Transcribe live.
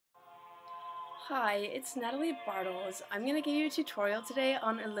Hi, it's Natalie Bartles. I'm going to give you a tutorial today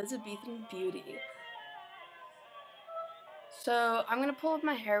on Elizabethan beauty. So I'm going to pull up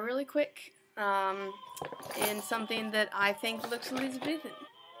my hair really quick in something that I think looks Elizabethan.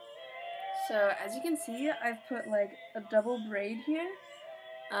 So as you can see, I've put like a double braid here.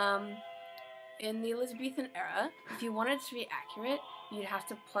 In the Elizabethan era, if you wanted to be accurate, you'd have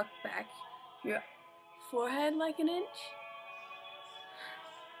to pluck back your forehead like an inch.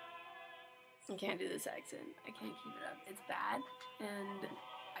 I can't do this accent. I can't keep it up. It's bad, and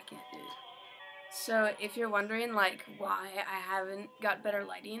I can't do it. So if you're wondering like why I haven't got better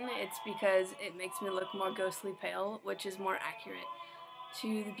lighting, it's because it makes me look more ghostly pale, which is more accurate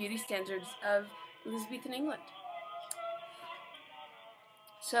to the beauty standards of Elizabethan England.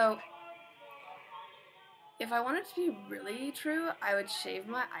 So if I wanted to be really true, I would shave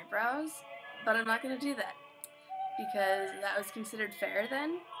my eyebrows, but I'm not going to do that because that was considered fair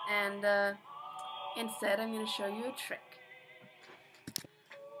then, and instead I'm going to show you a trick.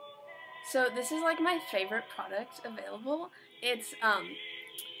 So this is like my favorite product available. It's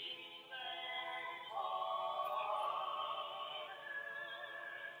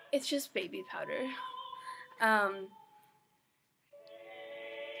just baby powder.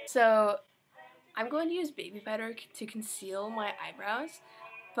 So I'm going to use baby powder to conceal my eyebrows,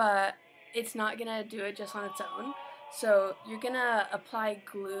 but it's not gonna do it just on its own. So you're gonna apply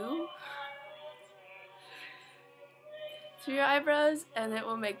glue to your eyebrows, and it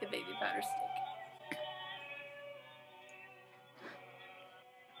will make the baby powder stick.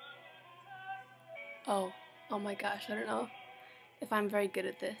 Oh my gosh, I don't know if I'm very good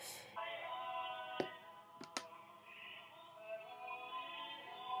at this.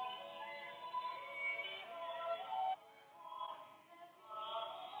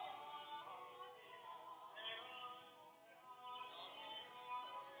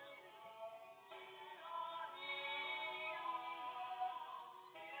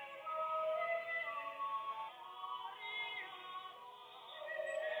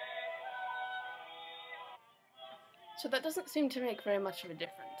 So that doesn't seem to make very much of a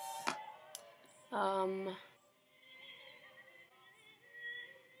difference.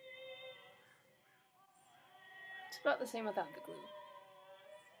 It's about the same without the glue.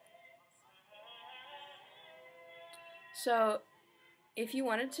 So if you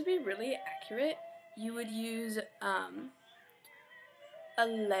wanted to be really accurate, you would use a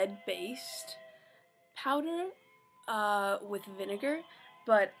lead-based powder with vinegar,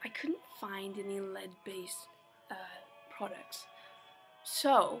 but I couldn't find any lead-based products.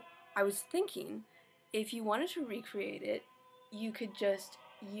 So I was thinking, if you wanted to recreate it, you could just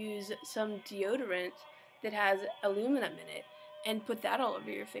use some deodorant that has aluminum in it and put that all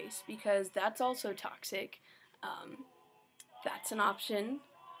over your face, because that's also toxic. That's an option.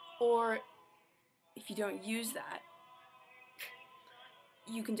 Or if you don't use that,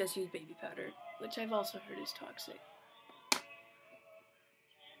 you can just use baby powder, which I've also heard is toxic.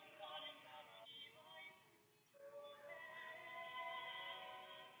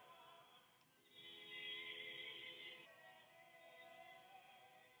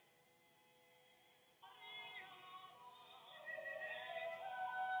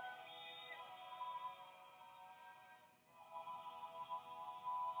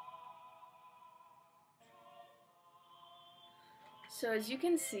 So as you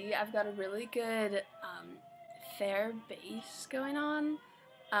can see, I've got a really good fair base going on.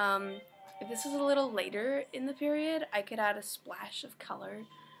 If this is a little later in the period, I could add a splash of color,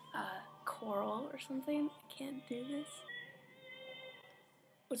 coral or something. I can't do this.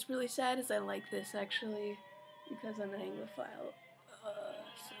 What's really sad is I like this actually, because I'm an Anglophile.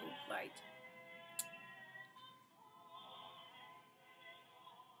 So right.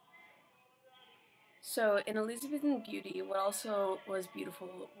 So in Elizabethan beauty, what also was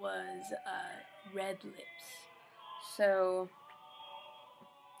beautiful was red lips. So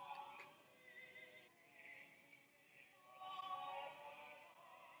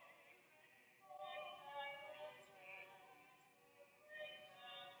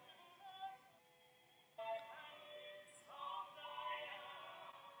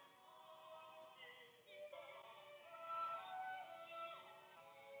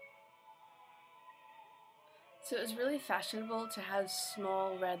it was really fashionable to have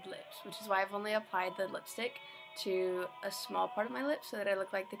small red lips, which is why I've only applied the lipstick to a small part of my lips so that I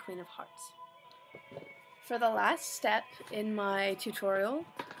look like the Queen of Hearts. For the last step in my tutorial,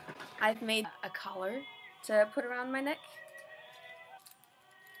 I've made a collar to put around my neck.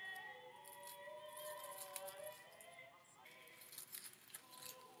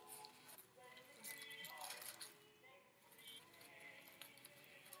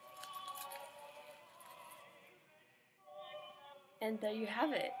 And there you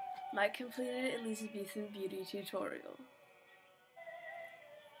have it, my completed Elizabethan beauty tutorial.